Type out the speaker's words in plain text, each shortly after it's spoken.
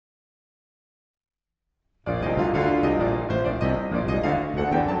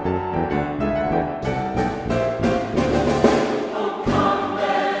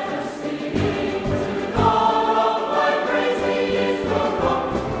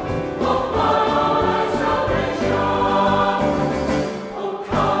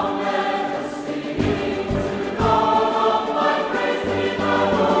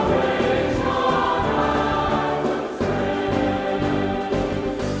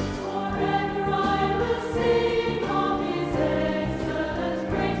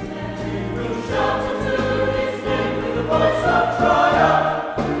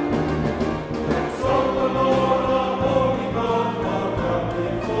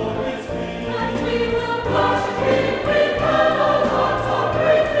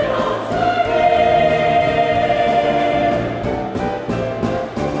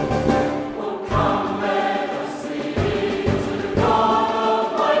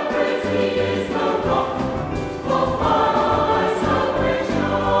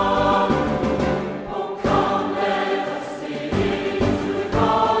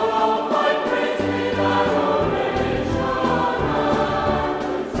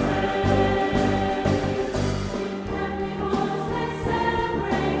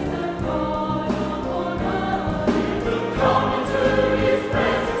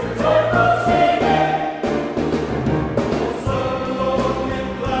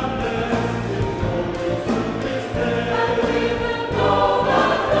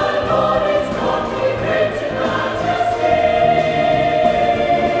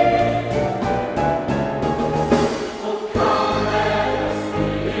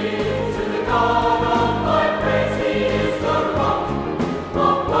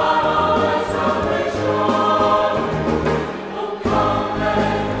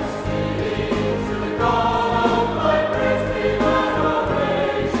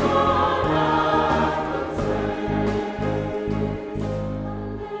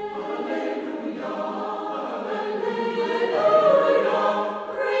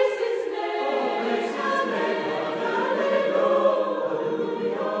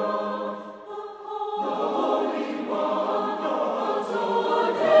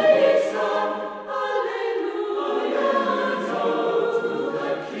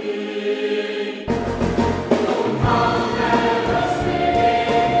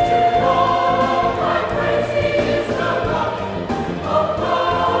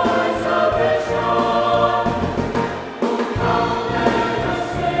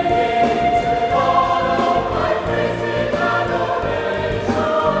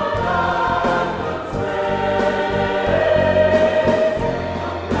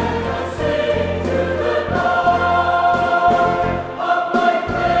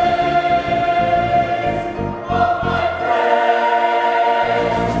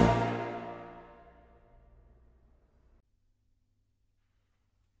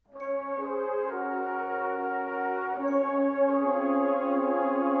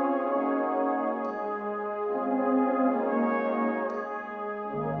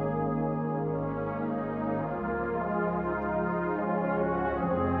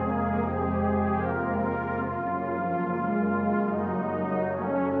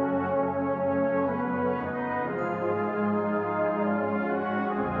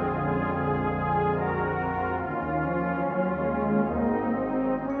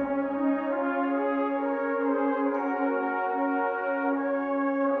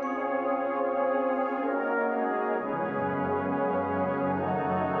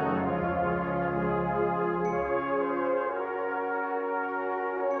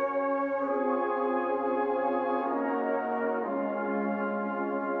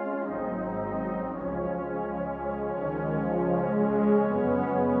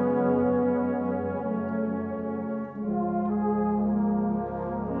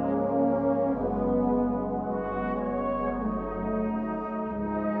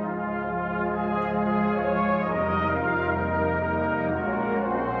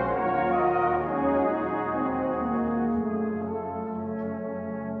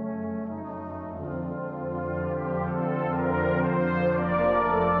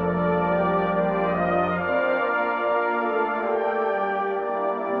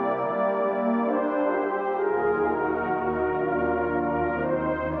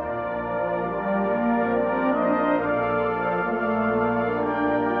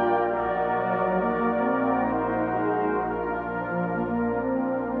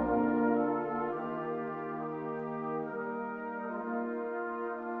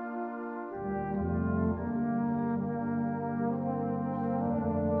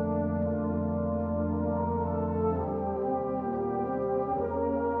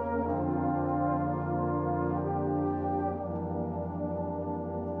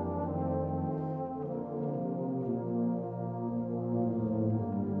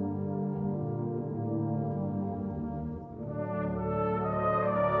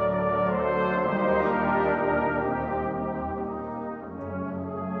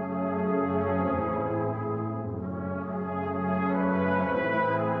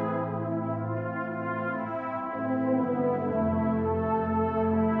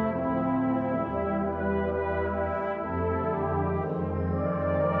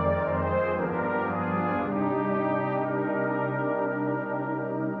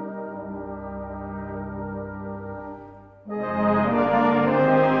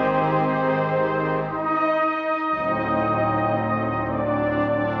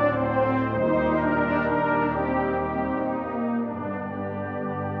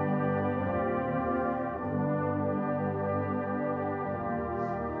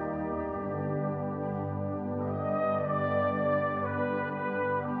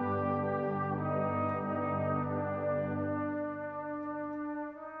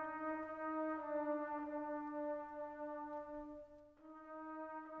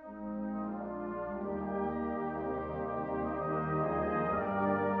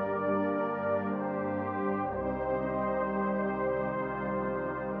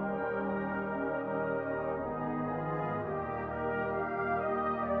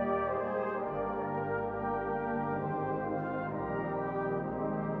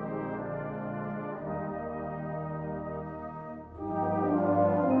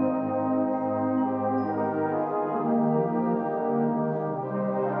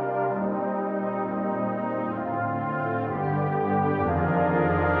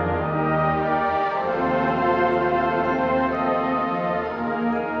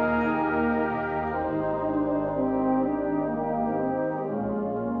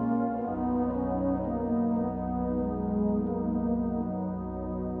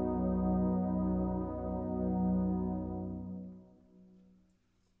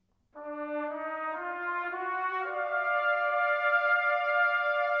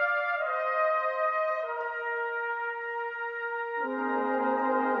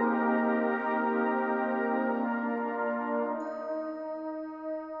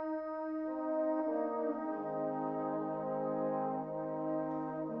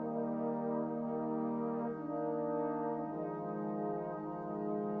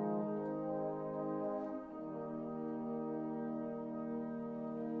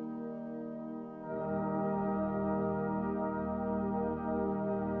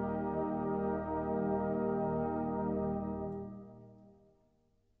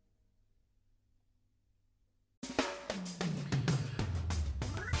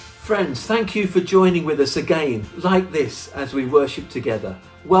Friends, thank you for joining with us again, like this, as we worship together.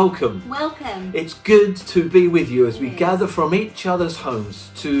 Welcome. Welcome. It's good to be with you as we gather from each other's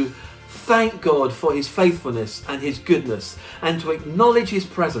homes to thank God for his faithfulness and his goodness and to acknowledge his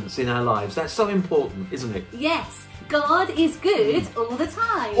presence in our lives. That's so important, isn't it? Yes, God is good all the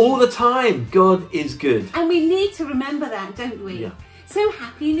time. All the time, God is good. And we need to remember that, don't we? Yeah. So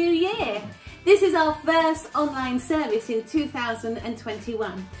Happy New Year. This is our first online service in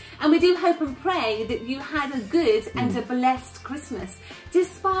 2021 and we do hope and pray that you had a good and a blessed Christmas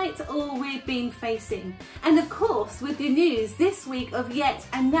despite all we've been facing. And of course, with the news this week of yet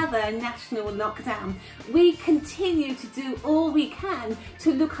another national lockdown, we continue to do all we can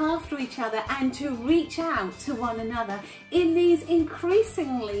to look after each other and to reach out to one another in these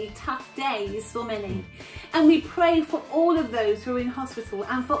increasingly tough days for many. And we pray for all of those who are in hospital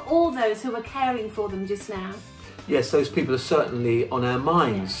and for all those who are caring for them just now. Yes, those people are certainly on our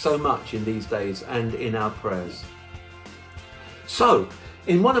minds so much in these days and in our prayers. So,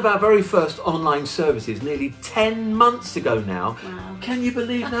 in one of our very first online services, nearly 10 months ago now, Wow. Can you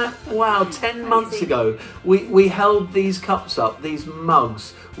believe that? Wow, 10 months ago, we held these cups up, these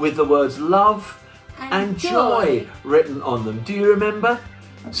mugs, with the words love and joy written on them. Do you remember?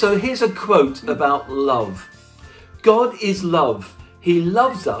 So here's a quote about love. God is love. He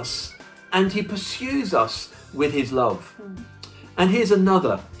loves us and he pursues us with his love. And here's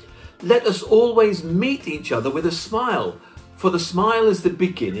another. Let us always meet each other with a smile, for the smile is the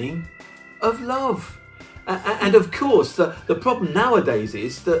beginning of love. And of course, the problem nowadays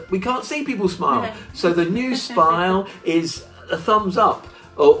is that we can't see people smile. So the new smile is a thumbs up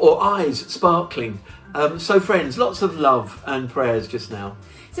or eyes sparkling. So friends, lots of love and prayers just now.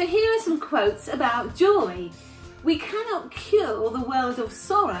 So here are some quotes about joy. We cannot cure the world of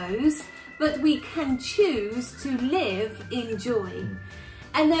sorrows, but we can choose to live in joy.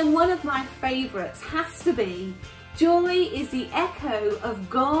 And then one of my favourites has to be, joy is the echo of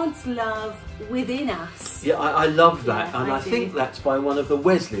God's love within us. Yeah, I love that. Yeah, and I I think that's by one of the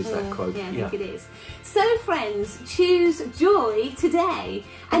Wesleys, that quote. Yeah, I think it is. So friends, choose joy today.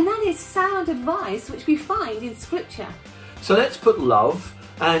 And that is sound advice which we find in Scripture. So let's put love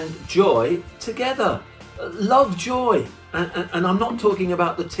and joy together. Love joy. And I'm not talking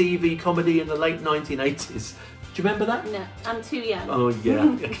about the TV comedy in the late 1980s. Do you remember that? No, I'm too young. Oh yeah,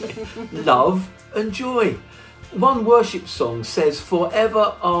 okay. Love and joy. One worship song says,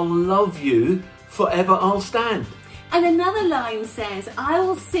 forever I'll love you, forever I'll stand. And another line says, I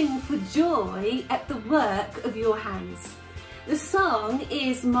will sing for joy at the work of your hands. The song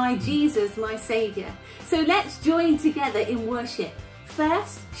is My Jesus, My Saviour. So let's join together in worship.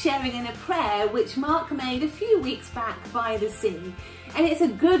 First, sharing in a prayer which Mark made a few weeks back by the sea. And it's a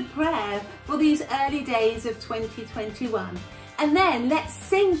good prayer for these early days of 2021. And then let's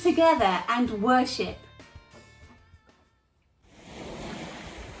sing together and worship.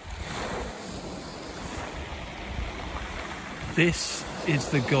 This is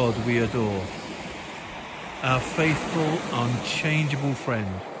the God we adore, our faithful, unchangeable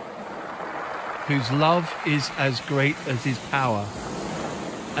friend, whose love is as great as his power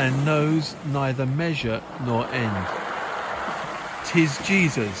and knows neither measure nor end. 'Tis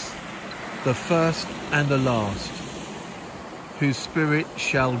Jesus, the first and the last, whose spirit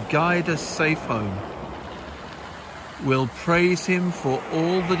shall guide us safe home. We'll praise him for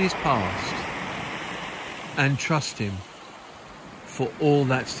all that is past and trust him for all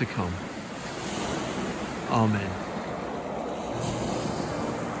that's to come. Amen.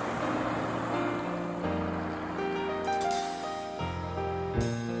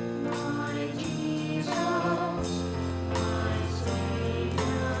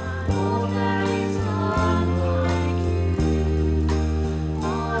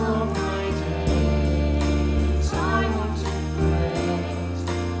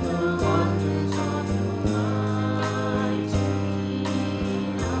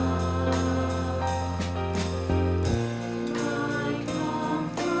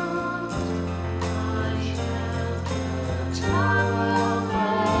 Tower of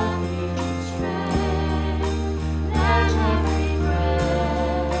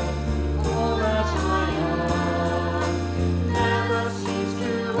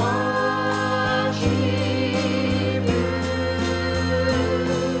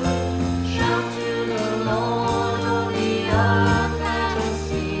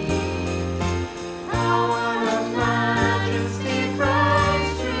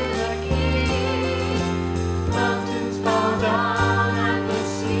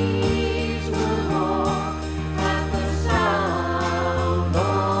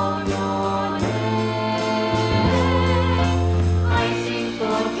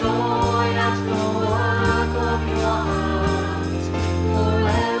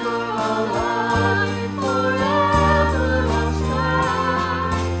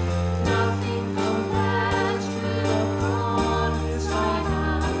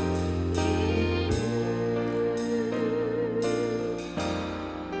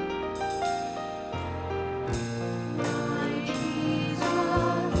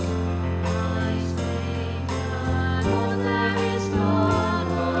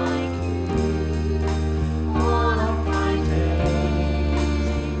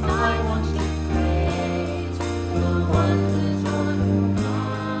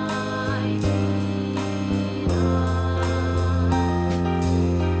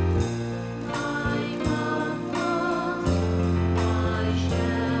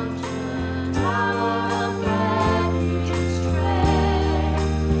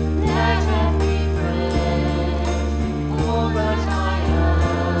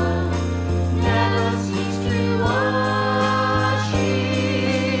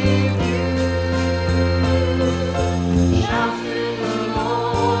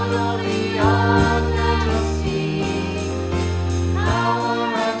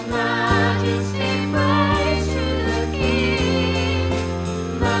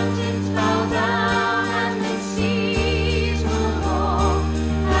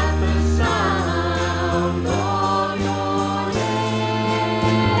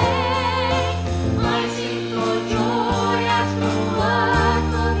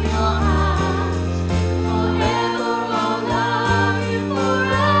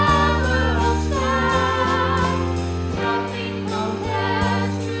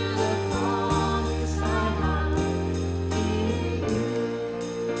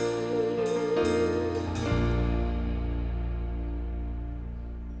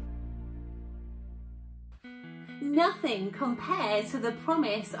nothing compared to the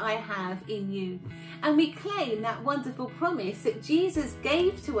promise I have in you. And we claim that wonderful promise that Jesus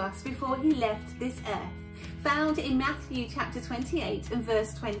gave to us before he left this earth, found in Matthew chapter 28 and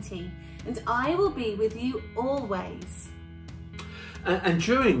verse 20. And I will be with you always. And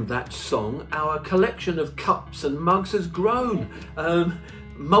during that song, our collection of cups and mugs has grown.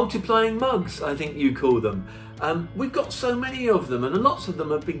 Multiplying mugs, I think you call them. We've got so many of them, and lots of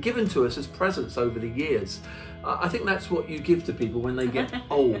them have been given to us as presents over the years. I think that's what you give to people when they get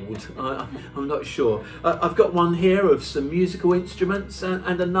old. I'm not sure. I've got one here of some musical instruments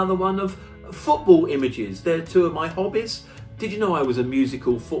and another one of football images. They're two of my hobbies. Did you know I was a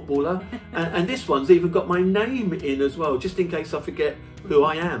musical footballer? And this one's even got my name in as well, just in case I forget who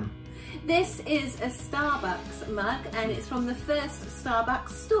I am. This is a Starbucks mug, and it's from the first Starbucks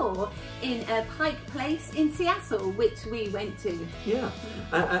store in Pike Place in Seattle, which we went to. Yeah,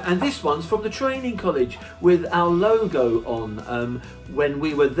 and this one's from the training college with our logo on. When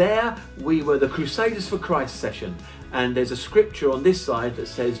we were there, we were the Crusaders for Christ session, and there's a scripture on this side that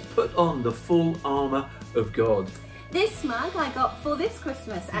says, "Put on the full armour of God." This mug I got for this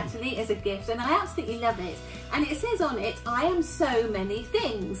Christmas actually as a gift, and I absolutely love it. And it says on it, I am so many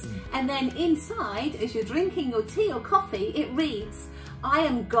things. And then inside, as you're drinking your tea or coffee, it reads, I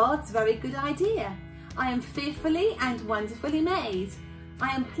am God's very good idea. I am fearfully and wonderfully made. I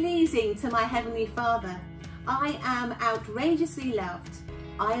am pleasing to my Heavenly Father. I am outrageously loved.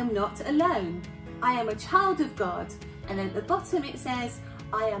 I am not alone. I am a child of God. And at the bottom it says,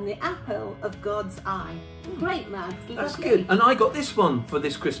 I am the apple of God's eye. Great mug. That's good. And I got this one for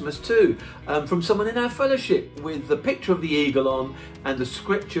this Christmas too, from someone in our fellowship, with the picture of the eagle on and the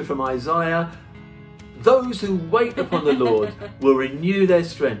scripture from Isaiah. Those who wait upon the Lord will renew their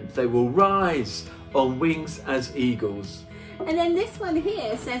strength. They will rise on wings as eagles. And then this one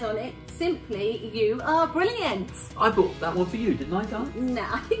here says on it, simply, you are brilliant. I bought that one for you, didn't I, darling? No,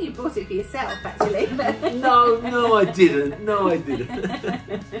 I think you bought it for yourself, actually. No, I didn't. No, I didn't.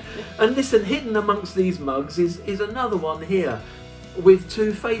 And listen, hidden amongst these mugs is another one here with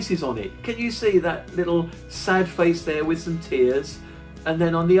two faces on it. Can you see that little sad face there with some tears? And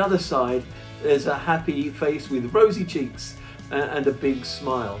then on the other side, there's a happy face with rosy cheeks and a big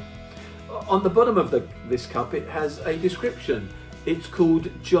smile. On the bottom of this cup, it has a description. It's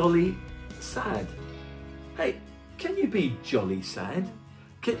called Jolly Sad. Hey, can you be jolly sad?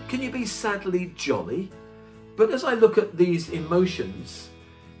 Can you be sadly jolly? But as I look at these emotions,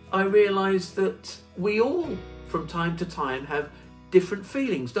 I realise that we all, from time to time, have different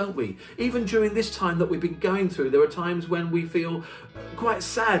feelings, don't we? Even during this time that we've been going through, there are times when we feel quite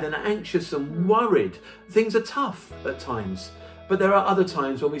sad and anxious and worried. Things are tough at times. But there are other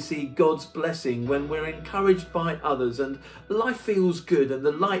times when we see God's blessing, when we're encouraged by others and life feels good and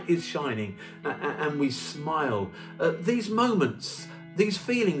the light is shining and we smile. These moments, these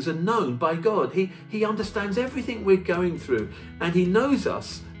feelings are known by God. He understands everything we're going through, and he knows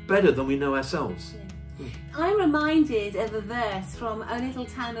us better than we know ourselves. I'm reminded of a verse from a little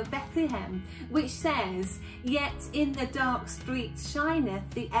town of Bethlehem, which says, yet in the dark streets shineth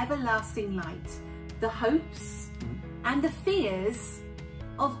the everlasting light. The hopes and the fears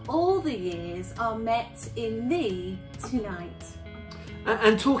of all the years are met in thee tonight.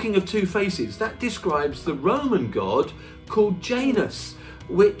 And talking of two faces, that describes the Roman god called Janus,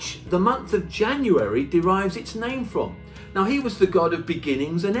 which the month of January derives its name from. Now, he was the god of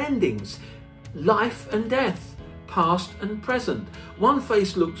beginnings and endings, life and death, past and present. One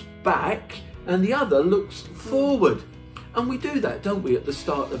face looks back and the other looks forward. And we do that, don't we, at the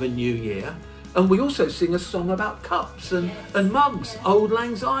start of a new year? And we also sing a song about cups and mugs, Auld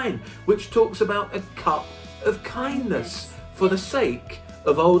Lang Syne, which talks about a cup of kindness for the sake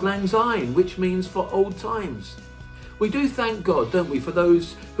of Auld Lang Syne, which means for old times. We do thank God, don't we, for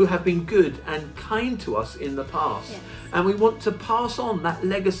those who have been good and kind to us in the past. Yes. And we want to pass on that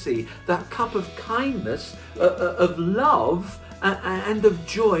legacy, that cup of kindness, of love and of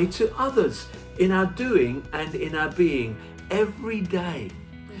joy to others in our doing and in our being every day.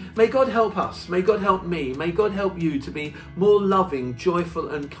 May God help us, may God help me, may God help you to be more loving, joyful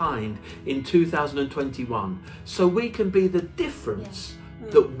and kind in 2021, so we can be the difference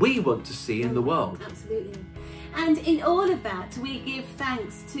that we want to see in the world. Absolutely. And in all of that, we give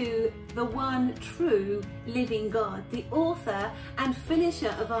thanks to the one true living God, the author and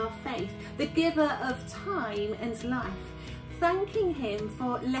finisher of our faith, the giver of time and life, thanking him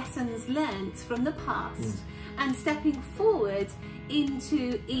for lessons learnt from the past and stepping forward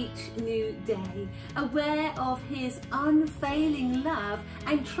into each new day, aware of his unfailing love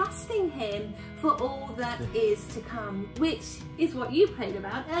and trusting him for all that is to come, which is what you prayed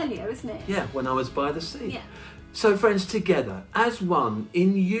about earlier, isn't it? Yeah, when I was by the sea. Yeah. So friends, together, as one,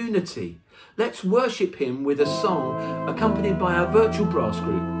 in unity, let's worship him with a song accompanied by our virtual brass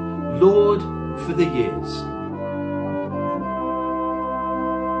group, Lord for the Years.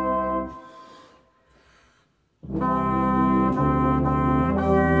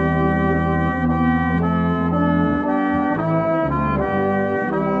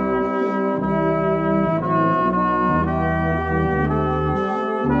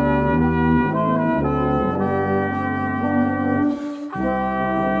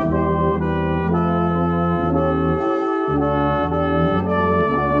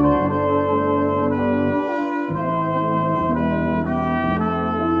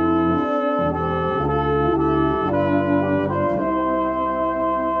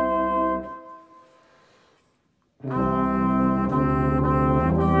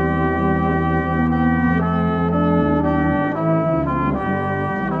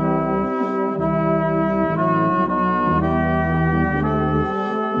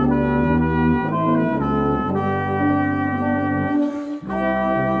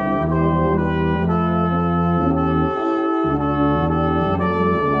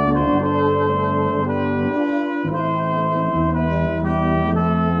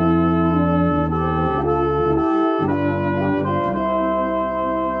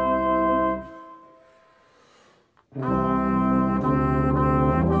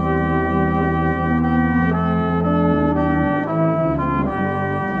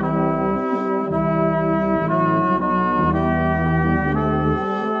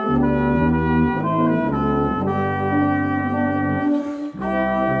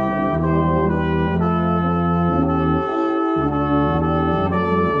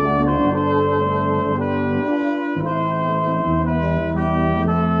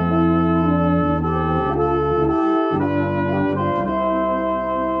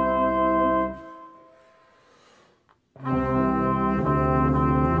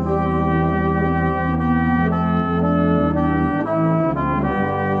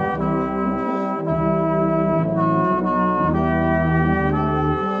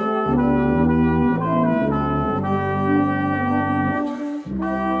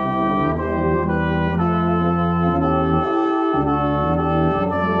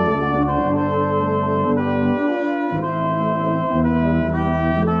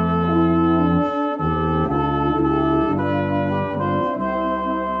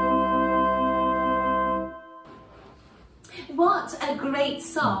 What a great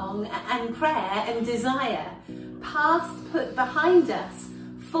song and prayer and desire. Past put behind us,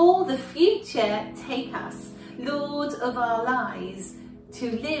 for the future take us, Lord of our lives,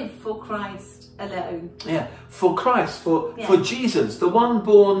 to live for Christ alone. Yeah, for Christ, for Jesus, the one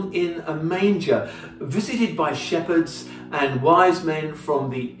born in a manger, visited by shepherds and wise men from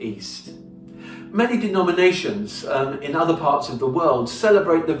the east. Many denominations in other parts of the world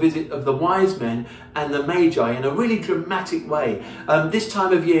celebrate the visit of the wise men and the magi in a really dramatic way. This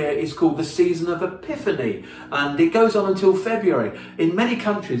time of year is called the season of Epiphany, and it goes on until February. In many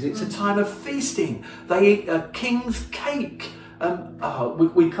countries it's a time of feasting. They eat a king's cake.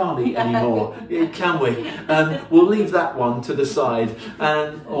 We can't eat anymore, can we? We'll leave that one to the side,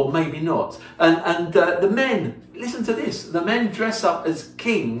 or maybe not. And the men, listen to this, the men dress up as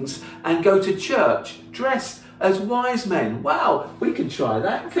kings and go to church dressed as wise men. Wow, we could try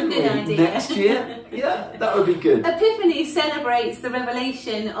that, couldn't we? Idea. Next year? Yeah, that would be good. Epiphany celebrates the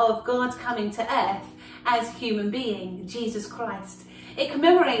revelation of God coming to earth as human being, Jesus Christ. It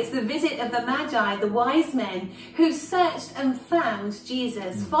commemorates the visit of the Magi, the wise men, who searched and found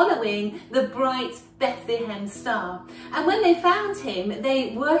Jesus following the bright Bethlehem star. And when they found him,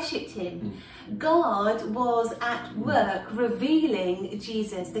 they worshipped him. God was at work revealing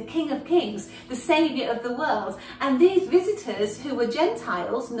Jesus, the King of Kings, the Saviour of the world. And these visitors, who were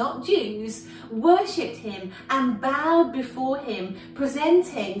Gentiles, not Jews, worshipped him and bowed before him,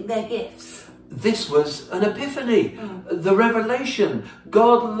 presenting their gifts. This was an epiphany, the revelation.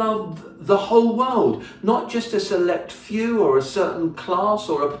 God loved the whole world, not just a select few or a certain class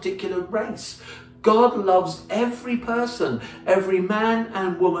or a particular race. God loves every person, every man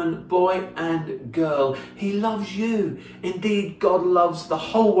and woman, boy and girl. He loves you. Indeed, God loves the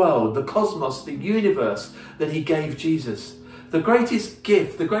whole world, the cosmos, the universe that he gave Jesus. The greatest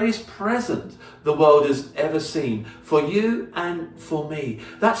gift, the greatest present the world has ever seen, for you and for me.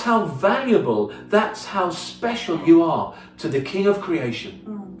 That's how valuable, that's how special you are to the King of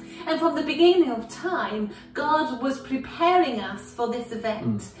creation. And from the beginning of time, God was preparing us for this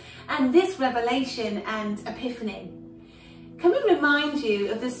event and this revelation and epiphany. Can we remind you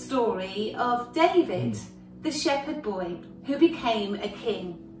of the story of David, the shepherd boy who became a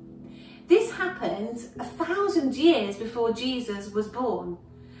king? This happened 1,000 years before Jesus was born.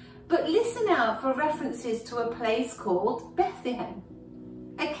 But listen out for references to a place called Bethlehem,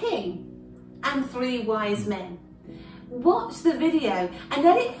 a king, and 3 wise men. Watch the video and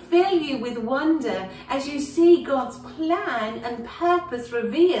let it fill you with wonder as you see God's plan and purpose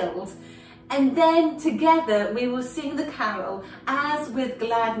revealed. And then together we will sing the carol, As with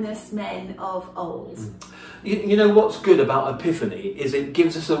Gladness Men of Old. You know what's good about Epiphany is it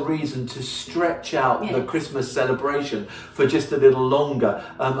gives us a reason to stretch out the Christmas celebration for just a little longer.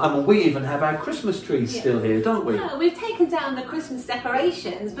 And we even have our Christmas trees still here, don't we? No, we've taken down the Christmas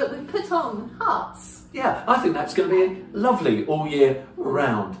decorations, but we've put on hearts. Yeah, I think that's going to be lovely all year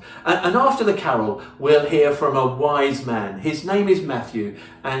round. And after the carol, we'll hear from a wise man. His name is Matthew,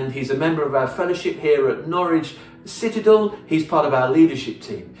 and he's a member of our fellowship here at Norwich Citadel. He's part of our leadership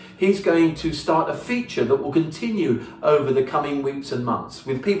team. He's going to start a feature that will continue over the coming weeks and months,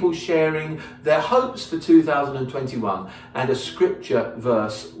 with people sharing their hopes for 2021 and a scripture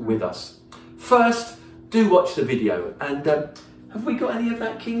verse with us. First, do watch the video, and have we got any of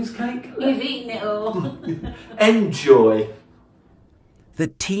that King's cake? We've eaten it all. Enjoy. The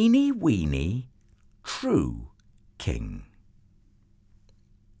teeny weeny true king.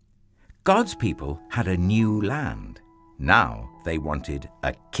 God's people had a new land. Now they wanted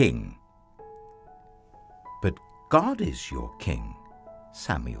a king. But God is your king,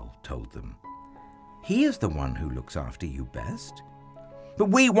 Samuel told them. He is the one who looks after you best. But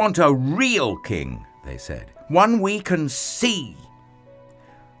we want a real king, they said, one we can see.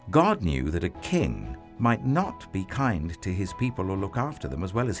 God knew that a king might not be kind to his people or look after them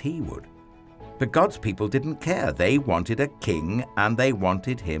as well as he would. But God's people didn't care. They wanted a king, and they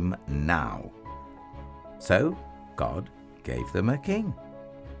wanted him now. So God gave them a king.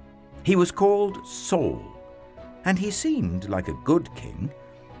 He was called Saul, and he seemed like a good king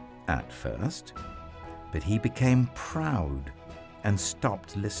at first, but he became proud and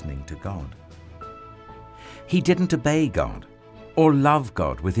stopped listening to God. He didn't obey God or love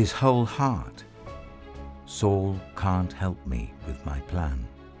God with his whole heart. Saul can't help me with my plan,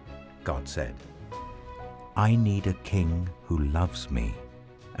 God said. I need a king who loves me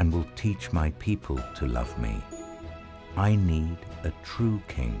and will teach my people to love me. I need a true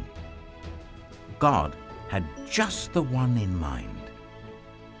king. God had just the one in mind.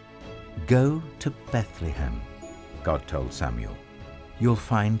 Go to Bethlehem, God told Samuel. You'll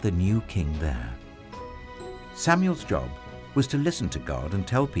find the new king there. Samuel's job was to listen to God and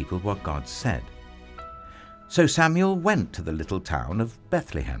tell people what God said. So Samuel went to the little town of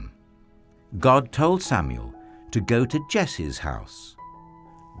Bethlehem. God told Samuel to go to Jesse's house.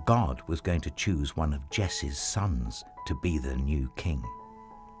 God was going to choose one of Jesse's sons to be the new king.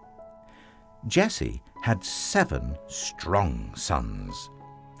 Jesse had 7 strong sons.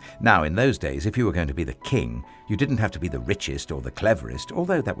 Now, in those days, if you were going to be the king, you didn't have to be the richest or the cleverest,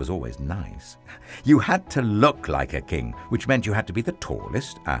 although that was always nice. You had to look like a king, which meant you had to be the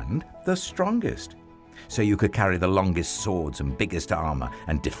tallest and the strongest, so you could carry the longest swords and biggest armor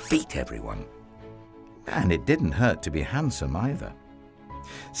and defeat everyone. And it didn't hurt to be handsome either.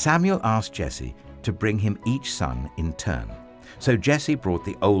 Samuel asked Jesse to bring him each son in turn. So Jesse brought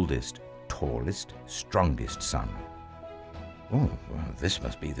the oldest, tallest, strongest son. Oh, well, this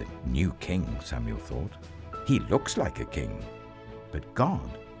must be the new king, Samuel thought. He looks like a king, but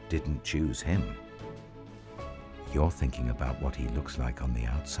God didn't choose him. You're thinking about what he looks like on the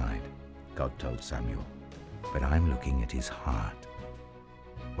outside, God told Samuel, but I'm looking at his heart,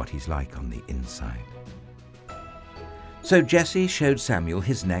 what he's like on the inside. So Jesse showed Samuel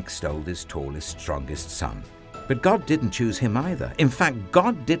his next oldest, tallest, strongest son. But God didn't choose him either. In fact,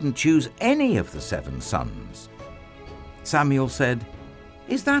 God didn't choose any of the 7 sons. Samuel said,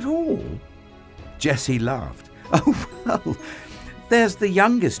 "Is that all?" Jesse laughed. "Oh, well, there's the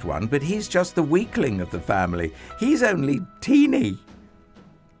youngest one, but he's just the weakling of the family. He's only teeny."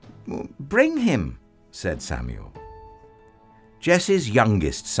 "Bring him," said Samuel. Jesse's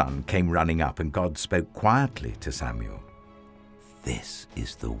youngest son came running up, and God spoke quietly to Samuel. "This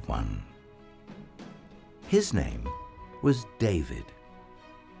is the one." His name was David.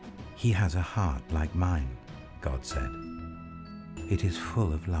 "He has a heart like mine," God said. "It is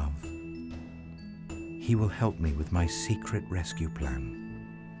full of love. He will help me with my secret rescue plan.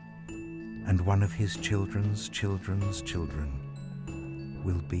 And one of his children's children's children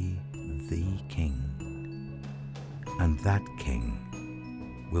will be the king. And that king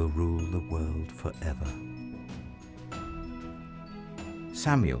will rule the world forever."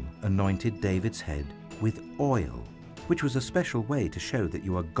 Samuel anointed David's head with oil, which was a special way to show that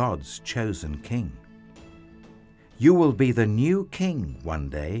you are God's chosen king. "You will be the new king one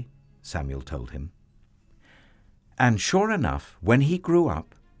day," Samuel told him. And sure enough, when he grew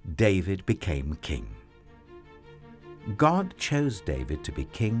up, David became king. God chose David to be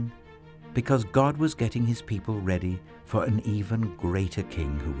king because God was getting his people ready for an even greater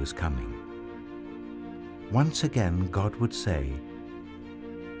king who was coming. Once again, God would say,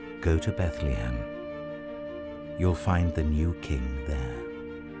 "Go to Bethlehem. You'll find the new king there."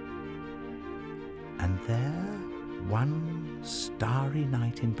 And there, one starry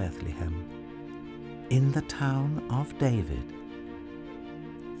night in Bethlehem, in the town of David,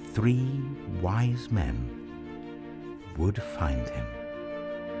 3 wise men would find him.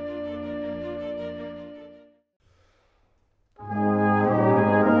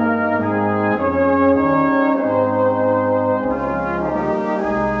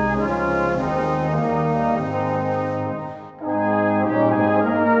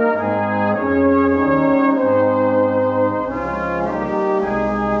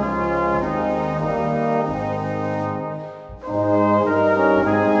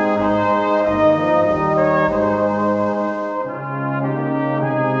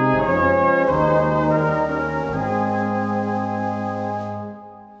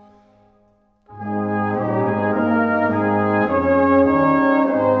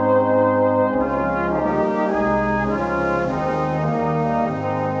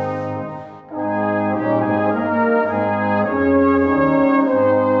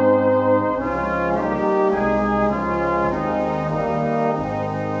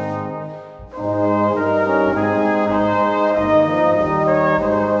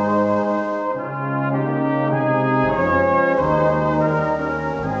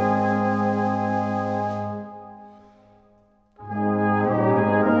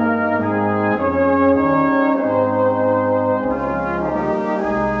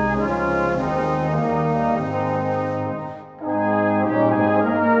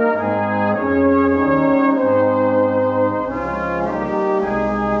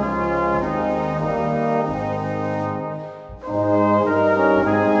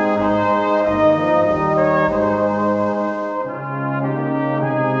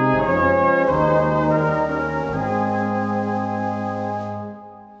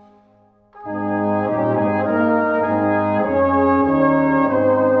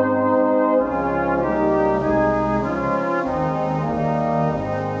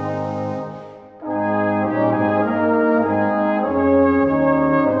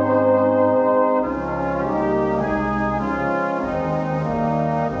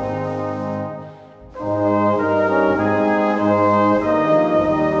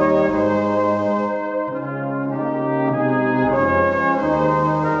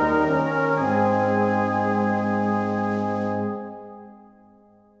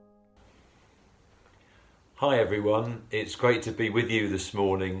 Hi everyone, it's great to be with you this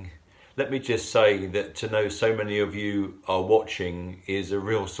morning. Let me just say that to know so many of you are watching is a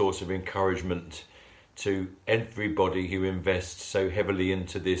real source of encouragement to everybody who invests so heavily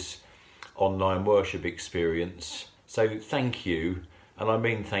into this online worship experience. So thank you, and I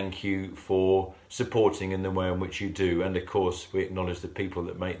mean thank you for supporting in the way in which you do, and of course we acknowledge the people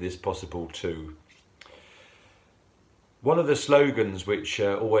that make this possible too. One of the slogans which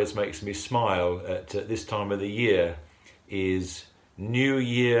always makes me smile at this time of the year is "New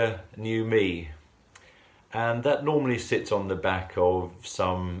Year, New Me." And that normally sits on the back of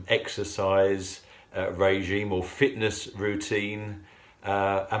some exercise regime or fitness routine,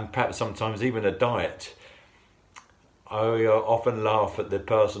 and perhaps sometimes even a diet. I often laugh at the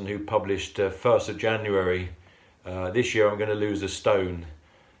person who published 1st of January, this year I'm going to lose a stone.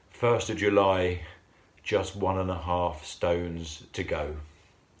 1st of July, just 1.5 stones to go.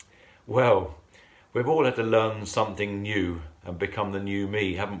 Well, we've all had to learn something new and become the new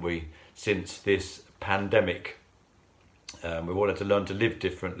me, haven't we, since this pandemic. We've all had to learn to live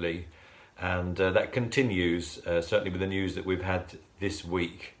differently, and that continues, certainly with the news that we've had this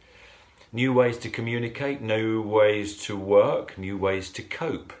week. New ways to communicate, new ways to work, new ways to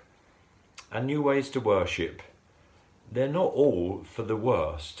cope, and new ways to worship. They're not all for the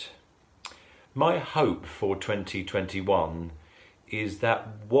worst. My hope for 2021 is that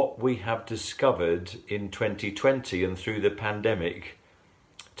what we have discovered in 2020 and through the pandemic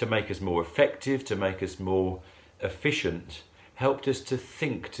to make us more effective, to make us more efficient, helped us to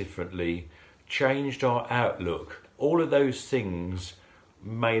think differently, changed our outlook. All of those things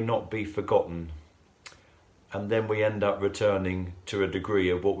may not be forgotten, and then we end up returning to a degree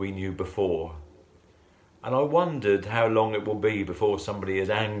of what we knew before. And I wondered how long it will be before somebody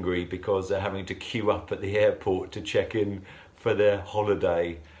is angry because they're having to queue up at the airport to check in for their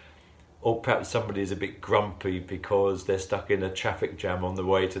holiday. or perhaps somebody's a bit grumpy because they're stuck in a traffic jam on the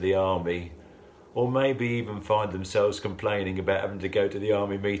way to the army, or maybe even find themselves complaining about having to go to the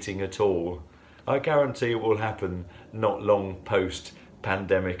army meeting at all. I guarantee it will happen not long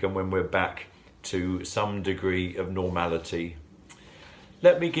post-pandemic and when we're back to some degree of normality.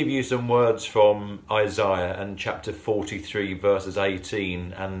 Let me give you some words from Isaiah and chapter 43 verses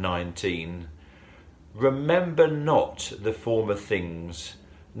 18 and 19. Remember not the former things,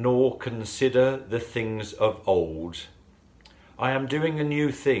 nor consider the things of old. I am doing a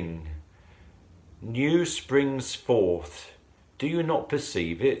new thing. New springs forth. Do you not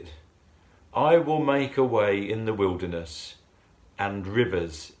perceive it? I will make a way in the wilderness and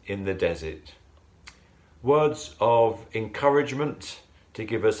rivers in the desert. Words of encouragement to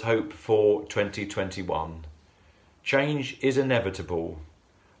give us hope for 2021. Change is inevitable.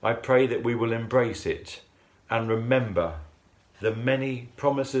 I pray that we will embrace it and remember the many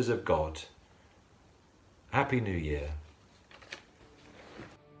promises of God. Happy New Year.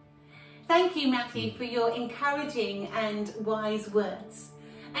 Thank you, Matthew, for your encouraging and wise words.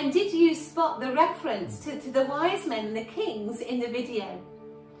 And did you spot the reference to the wise men and the kings in the video?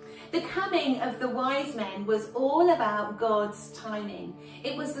 The coming of the wise men was all about God's timing.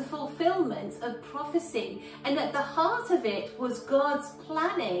 It was the fulfillment of prophecy, and at the heart of it was God's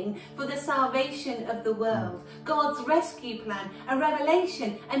planning for the salvation of the world, God's rescue plan, a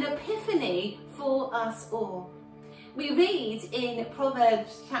revelation, an epiphany for us all. We read in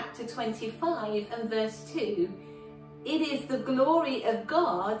Proverbs chapter 25 and verse 2, "It is the glory of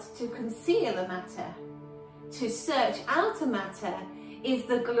God to conceal a matter. To search out a matter is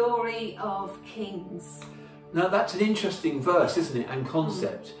the glory of kings." Now that's an interesting verse, isn't it, and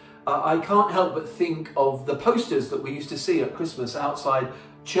concept. I can't help but think of the posters that we used to see at Christmas outside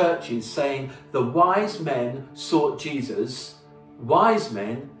churches saying, "The wise men sought Jesus, wise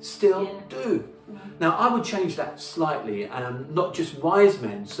men still do." Now I would change that slightly, and not just wise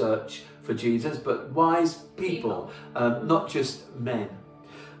men search for Jesus, but wise people. Not just men.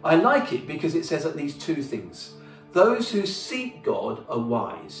 I like it because it says at least two things. Those who seek God are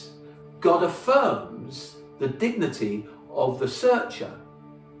wise. God affirms the dignity of the searcher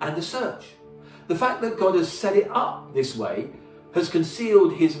and the search. The fact that God has set it up this way, has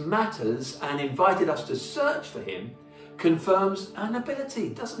concealed his matters and invited us to search for him, confirms an ability,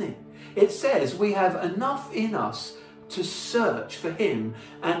 doesn't it? It says we have enough in us to search for him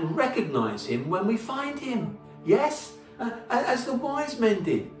and recognize him when we find him. Yes, as the wise men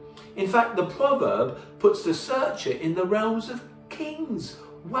did. In fact, the proverb puts the searcher in the realms of kings.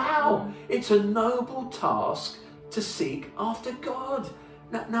 Wow, it's a noble task to seek after God.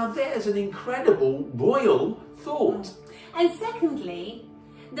 Now there's an incredible royal thought. And secondly,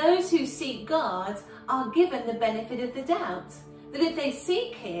 those who seek God are given the benefit of the doubt, that if they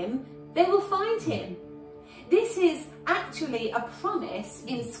seek him, they will find him. This is actually a promise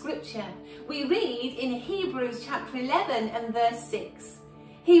in Scripture. We read in Hebrews chapter 11 and verse 6,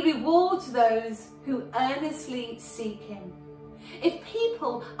 "He rewards those who earnestly seek him." If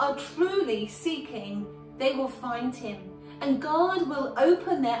people are truly seeking, they will find him, and God will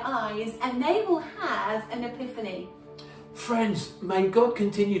open their eyes and they will have an epiphany. Friends, may God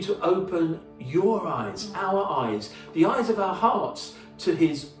continue to open your eyes, our eyes, the eyes of our hearts to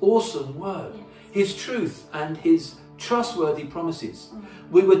his awesome word, his truth and his trustworthy promises.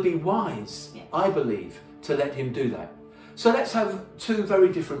 We would be wise, I believe, to let him do that. So let's have two very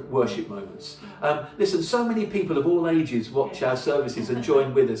different worship moments. Listen, so many people of all ages watch our services and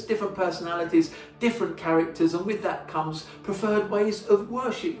join with us. Different personalities, different characters, and with that comes preferred ways of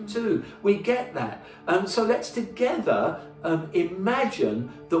worship too. We get that. So let's together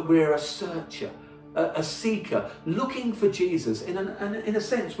imagine that we're a searcher, a seeker, looking for Jesus. In a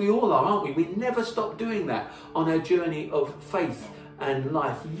sense, we all are, aren't we? We never stop doing that on our journey of faith and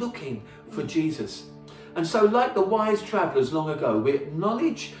life, looking for Jesus. And so, like the wise travellers long ago, we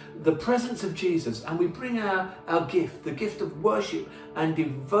acknowledge the presence of Jesus and we bring our gift, the gift of worship and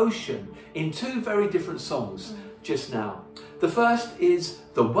devotion, in two very different songs just now. The first is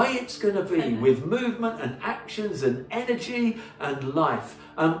The Way It's Gonna Be, with movement and actions and energy and life,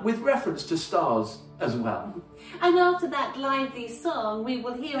 with reference to stars as well. And after that lively song, we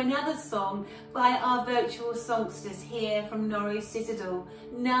will hear another song by our virtual songsters here from Norwich Citadel,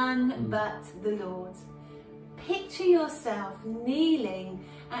 None But the Lord. Picture yourself kneeling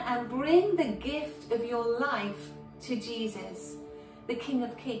and bring the gift of your life to Jesus, the King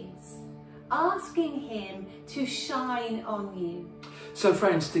of Kings, asking him to shine on you. So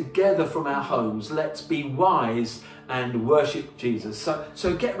friends, together from our homes, let's be wise and worship Jesus.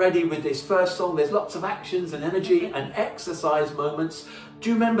 So get ready with this first song. There's lots of actions and energy and exercise moments. Do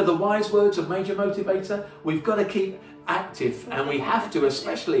you remember the wise words of Major Motivator? We've got to keep active, and we have to,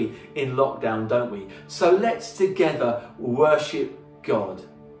 especially in lockdown, don't we? So let's together worship God.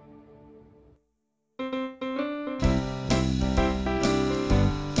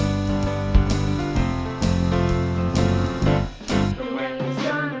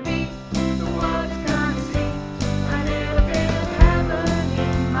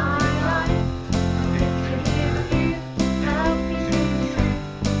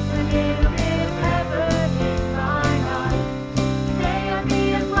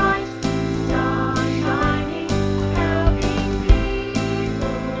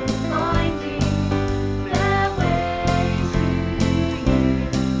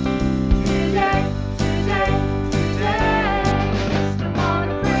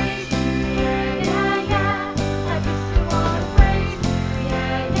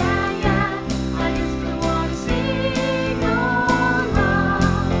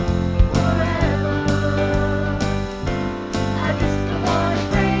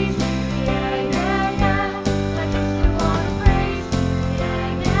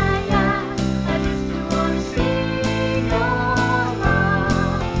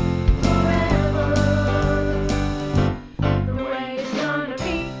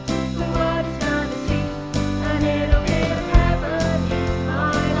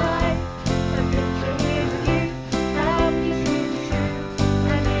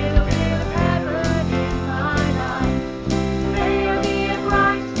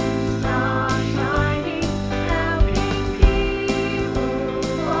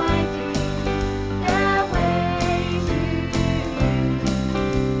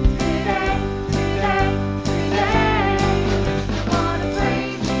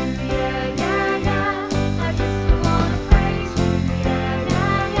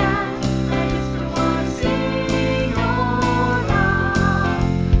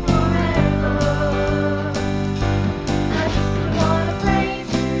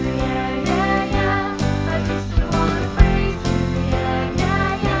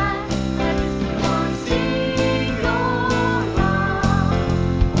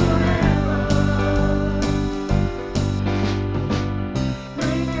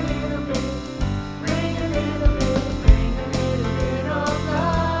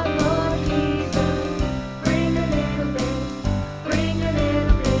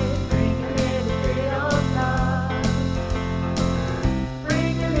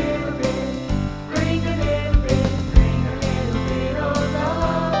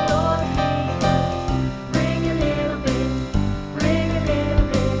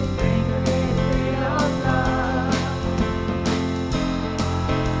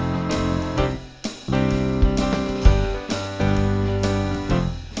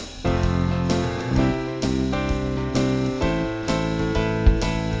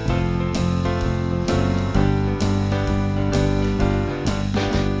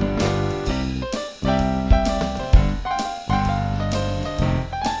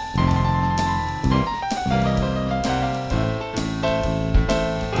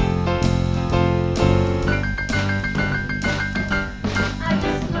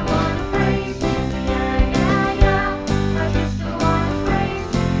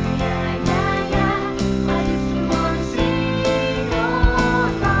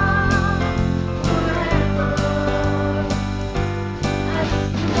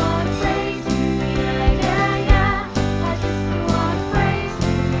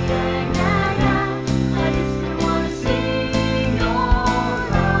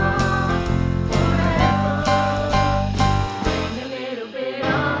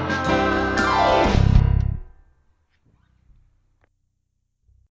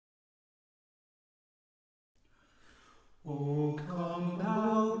 O come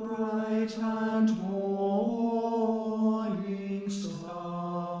thou bright and morning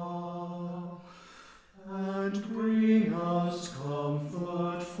star, and bring us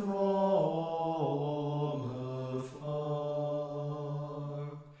comfort from afar.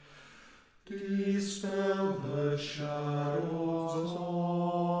 Dispel the shadows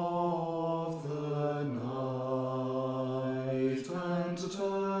of the night, and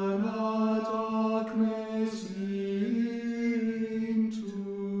turn our darkness into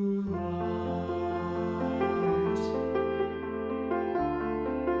light.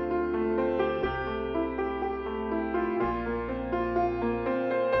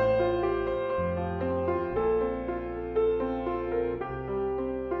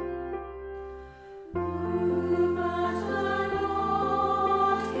 Move us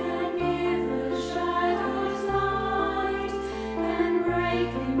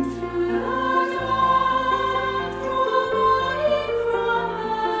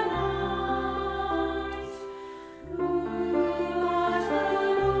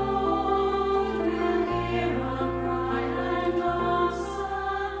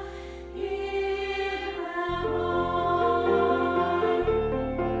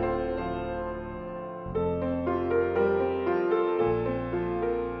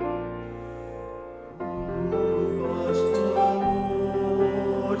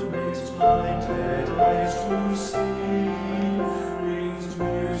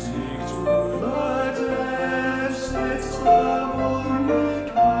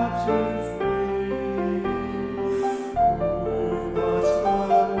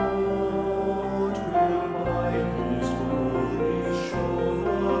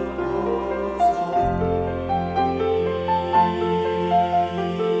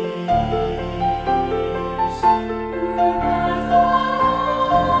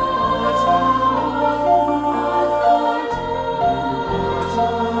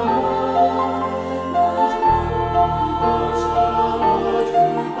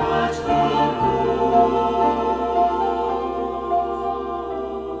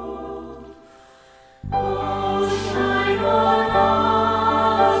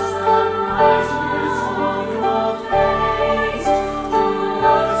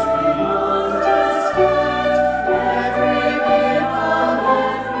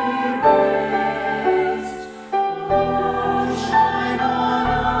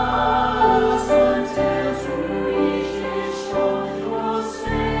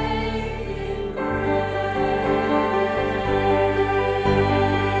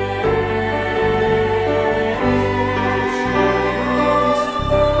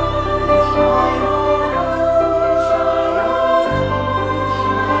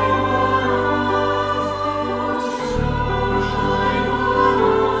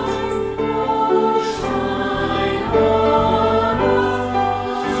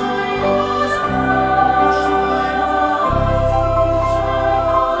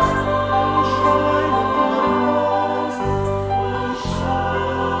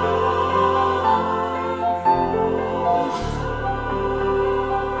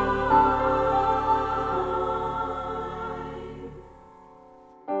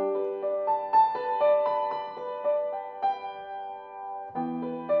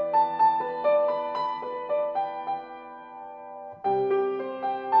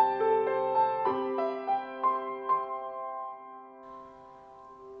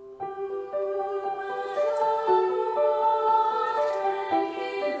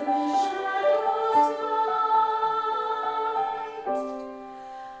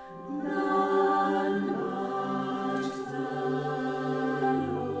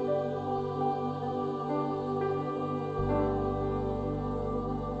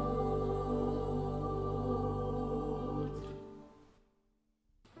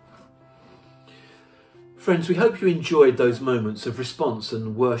Friends, we hope you enjoyed those moments of response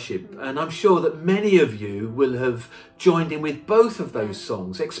and worship, and I'm sure that many of you will have joined in with both of those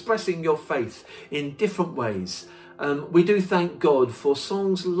songs, expressing your faith in different ways. We do thank God for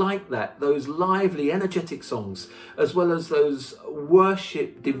songs like that, those lively, energetic songs, as well as those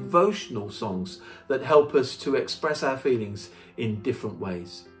worship, devotional songs that help us to express our feelings in different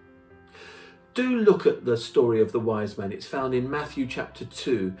ways. Do look at the story of the wise men. It's found in Matthew chapter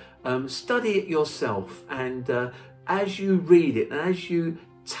 2. Study it yourself, and as you read it and as you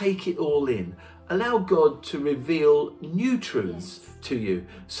take it all in, allow God to reveal new truths to you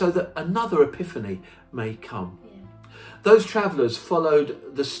so that another epiphany may come. Those travellers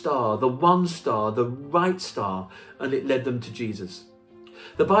followed the star, the one star, the right star, and it led them to Jesus.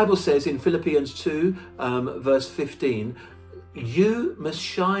 The Bible says in Philippians 2, verse 15, you must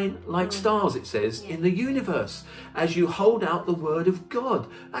shine like stars, it says, in the universe as you hold out the word of God.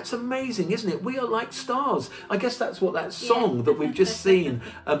 That's amazing, isn't it? We are like stars. I guess that's what that song that we've just seen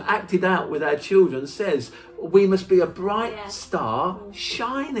acted out with our children says. We must be a bright star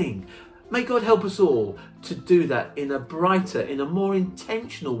shining. May God help us all to do that in a brighter, in a more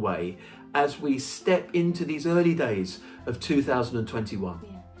intentional way as we step into these early days of 2021.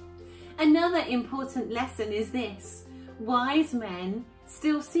 Another important lesson is this: wise men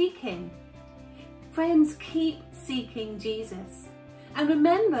still seek him. Friends, keep seeking Jesus. And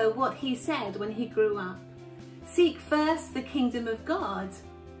remember what he said when he grew up. Seek first the kingdom of God.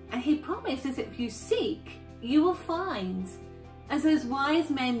 And he promises if you seek, you will find, as those wise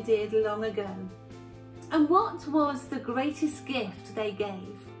men did long ago. And what was the greatest gift they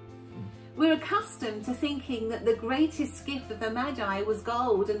gave? We're accustomed to thinking that the greatest gift of the Magi was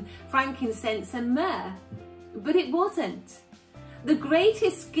gold and frankincense and myrrh, but it wasn't. The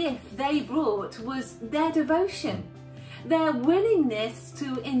greatest gift they brought was their devotion, their willingness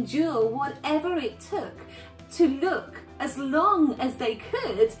to endure whatever it took, to look as long as they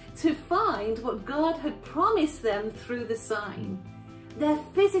could to find what God had promised them through the sign. Their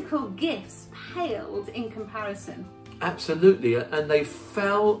physical gifts paled in comparison. Absolutely, and they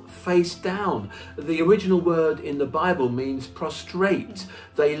fell face down. The original word in the Bible means prostrate.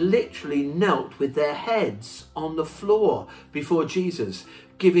 They literally knelt with their heads on the floor before Jesus,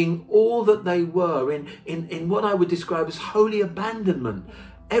 giving all that they were in what I would describe as holy abandonment.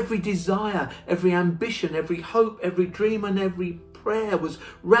 Every desire, every ambition, every hope, every dream and every prayer was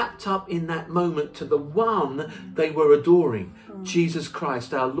wrapped up in that moment to the one they were adoring, Jesus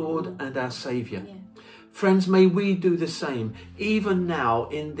Christ, our Lord and our Saviour. Friends, may we do the same, even now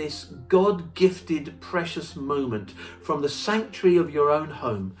in this God-gifted precious moment from the sanctuary of your own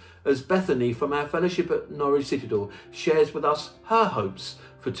home, as Bethany from our fellowship at Norwich Citadel shares with us her hopes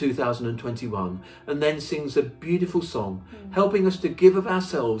for 2021 and then sings a beautiful song, helping us to give of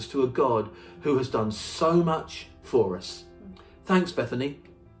ourselves to a God who has done so much for us. Thanks, Bethany.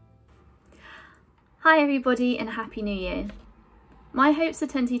 Hi everybody and Happy New Year. My hopes for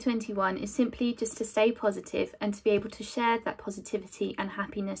 2021 is simply just to stay positive and to be able to share that positivity and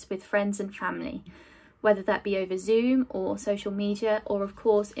happiness with friends and family, whether that be over Zoom or social media or of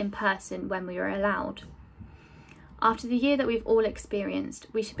course in person when we are allowed. After the year that we've all experienced,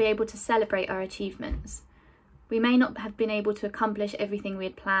 we should be able to celebrate our achievements. We may not have been able to accomplish everything we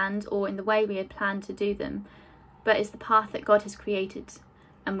had planned or in the way we had planned to do them, but it's the path that God has created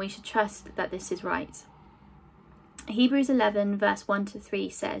and we should trust that this is right. Hebrews 11 verse 1-3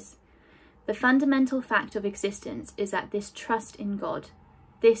 says, "The fundamental fact of existence is that this trust in God,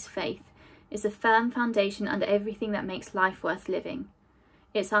 this faith, is the firm foundation under everything that makes life worth living.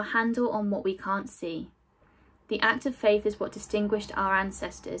 It's our handle on what we can't see. The act of faith is what distinguished our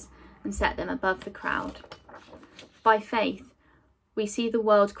ancestors and set them above the crowd. By faith, we see the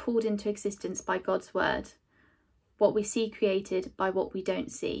world called into existence by God's word, what we see created by what we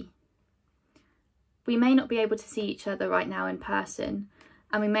don't see. We may not be able to see each other right now in person,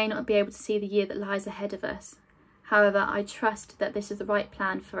 and we may not be able to see the year that lies ahead of us. However, I trust that this is the right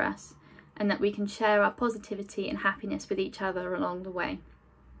plan for us, and that we can share our positivity and happiness with each other along the way."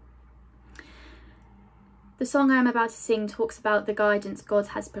 The song I am about to sing talks about the guidance God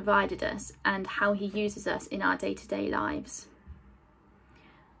has provided us and how he uses us in our day-to-day lives.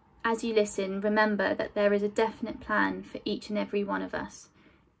 As you listen, remember that there is a definite plan for each and every one of us,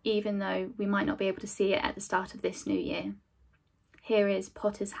 even though we might not be able to see it at the start of this new year. Here is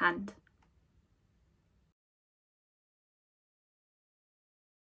Potter's Hand.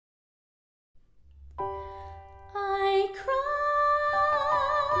 I cry,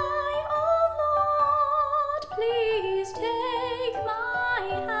 oh Lord, please take my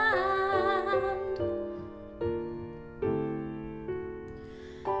hand.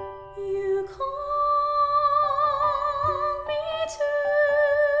 You call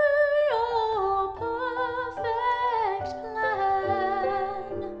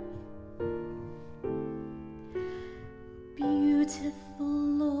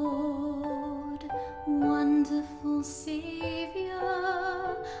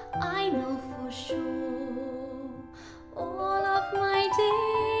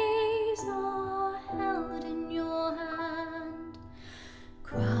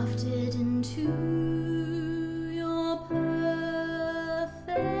crafted into your perfect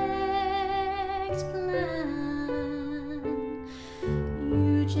plan.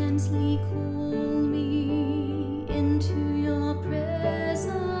 You gently call me into your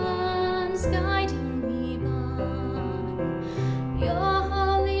presence, guiding me by your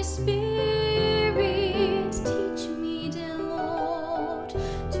Holy Spirit. Teach me, dear Lord,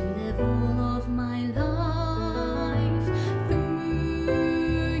 to live all of my life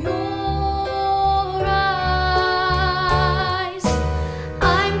through your eyes.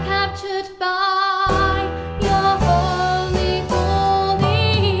 I'm captured by your holy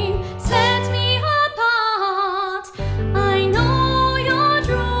calling. Set me apart. I know you're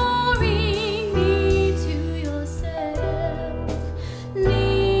drawing me to yourself.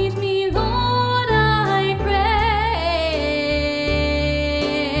 Lead me, Lord, I pray.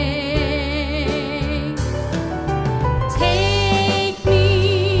 Take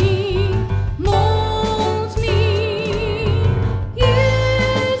me, mold me,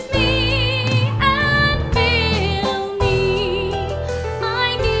 use me and fill me.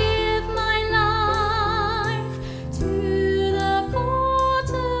 I give my life to the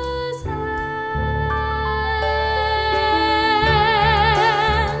potter's hand.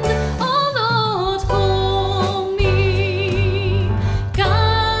 Oh Lord, call me,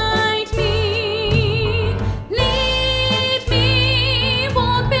 guide me, lead me,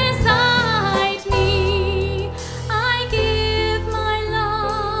 walk beside me. I give my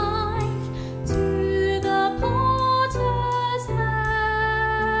life to the potter's hand.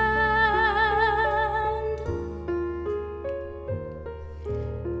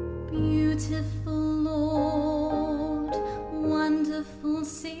 Beautiful Lord, wonderful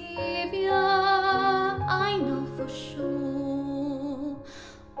Savior, I know for sure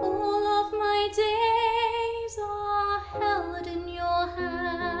all of my days are held in your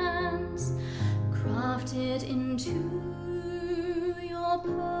hands, crafted into your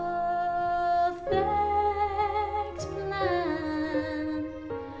perfect plan.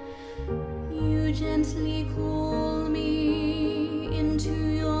 You gently call me into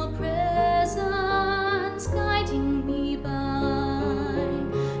your presence, guiding me by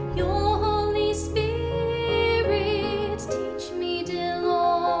your Holy Spirit. Teach me, dear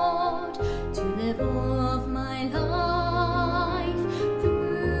Lord, to live all of my life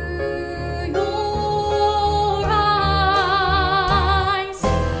through your eyes.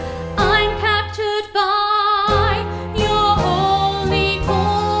 I'm captured by your holy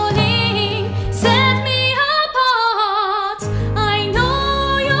calling. Set me apart. I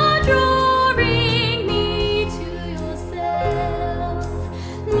know you're drawing me to yourself.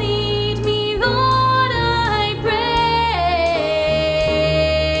 Lead me, Lord, I pray.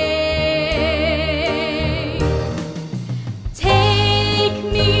 Take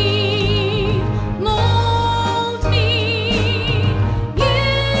me, mold me,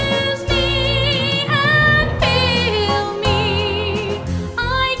 use me and fill me.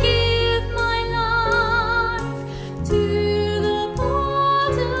 I give my life to the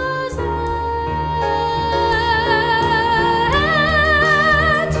potter's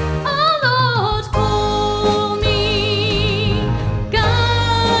hand. Oh Lord, call me,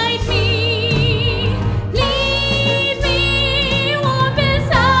 guide me, lead me, walk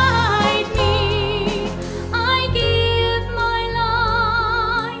beside me. I give my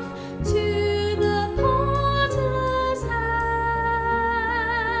life to the potter's hand.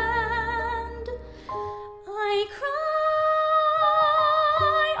 I cry,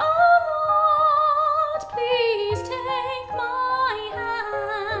 oh Lord, please take my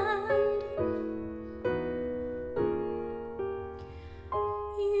hand.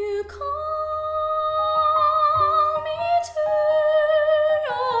 You call me to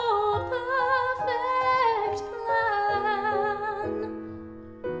your perfect plan.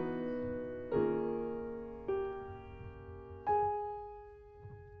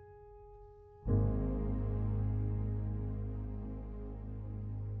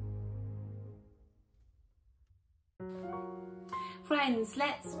 Friends,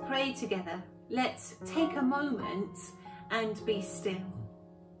 let's pray together. Let's take a moment and be still.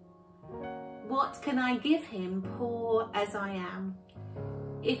 What can I give him, poor as I am?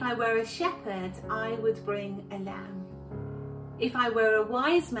 If I were a shepherd, I would bring a lamb. If I were a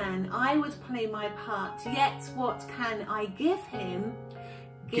wise man, I would play my part. Yet what can I give him?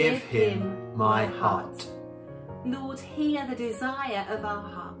 Give him my heart. Lord, hear the desire of our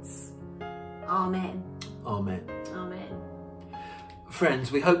hearts. Amen. Amen. Amen.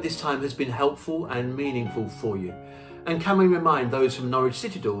 Friends, we hope this time has been helpful and meaningful for you. And can we remind those from Norwich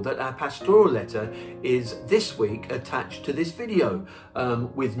Citadel that our pastoral letter is this week attached to this video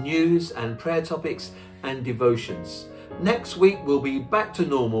with news and prayer topics and devotions. Next week we'll be back to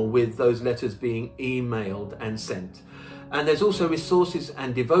normal with those letters being emailed and sent. And there's also resources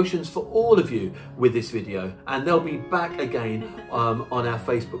and devotions for all of you with this video, and they'll be back again on our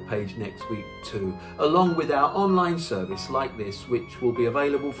Facebook page next week too, along with our online service like this, which will be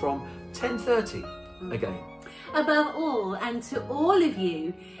available from 10:30 again. Above all, and to all of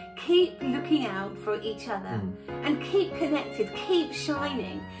you, keep looking out for each other and keep connected, keep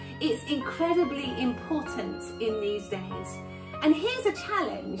shining. It's incredibly important in these days. And here's a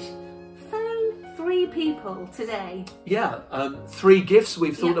challenge. Phone 3 people today. Yeah, 3 gifts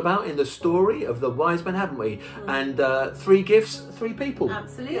we've thought about in the story of the wise men, haven't we? And 3 gifts, 3 people.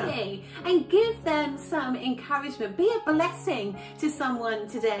 Absolutely. Yeah. And give them some encouragement. Be a blessing to someone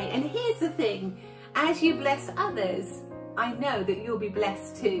today. And here's the thing. As you bless others, I know that you'll be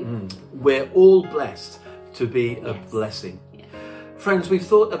blessed too. We're all blessed to be a blessing. Yeah. Friends, we've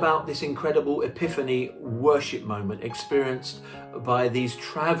thought about this incredible Epiphany worship moment experienced by these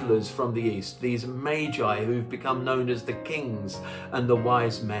travellers from the East, these magi who've become known as the kings and the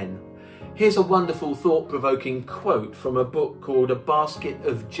wise men. Here's a wonderful thought-provoking quote from a book called A Basket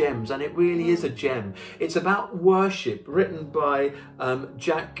of Gems, and it really is a gem. It's about worship, written by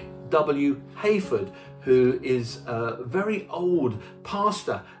Jack W. Hayford, who is a very old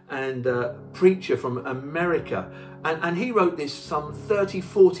pastor and preacher from America. And he wrote this some 30,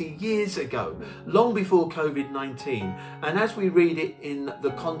 40 years ago, long before COVID-19. And as we read it in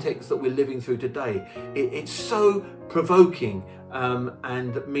the context that we're living through today, it's so provoking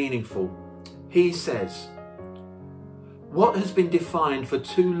and meaningful. He says, "What has been defined for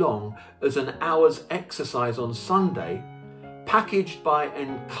too long as an hour's exercise on Sunday, packaged by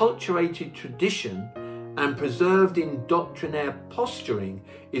enculturated tradition and preserved in doctrinaire posturing,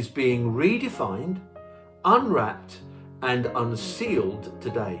 is being redefined, unwrapped and unsealed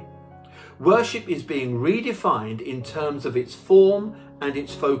today. Worship is being redefined in terms of its form and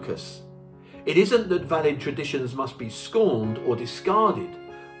its focus. It isn't that valid traditions must be scorned or discarded,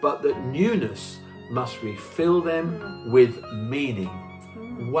 but that newness must refill them with meaning."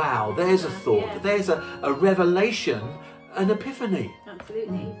 Wow, there's a thought, there's a revelation, an epiphany.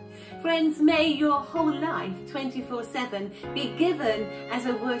 Absolutely. Friends, may your whole life 24/7 be given as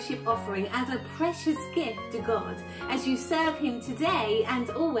a worship offering, as a precious gift to God, as you serve him today and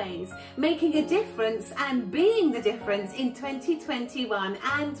always, making a difference and being the difference in 2021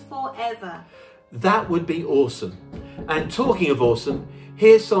 and forever. That would be awesome. And talking of awesome,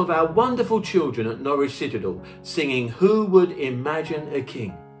 here's some of our wonderful children at Norwich Citadel singing "Who Would Imagine a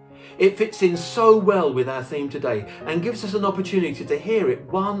King?" It fits in so well with our theme today and gives us an opportunity to hear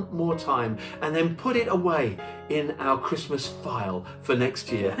it one more time and then put it away in our Christmas file for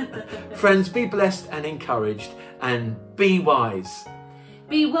next year. Friends, be blessed and encouraged, and be wise.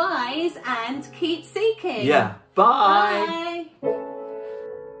 Be wise and keep seeking. Yeah. Bye. Bye.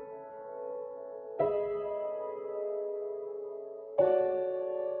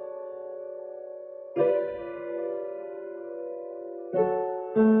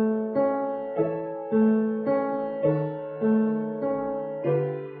 Thank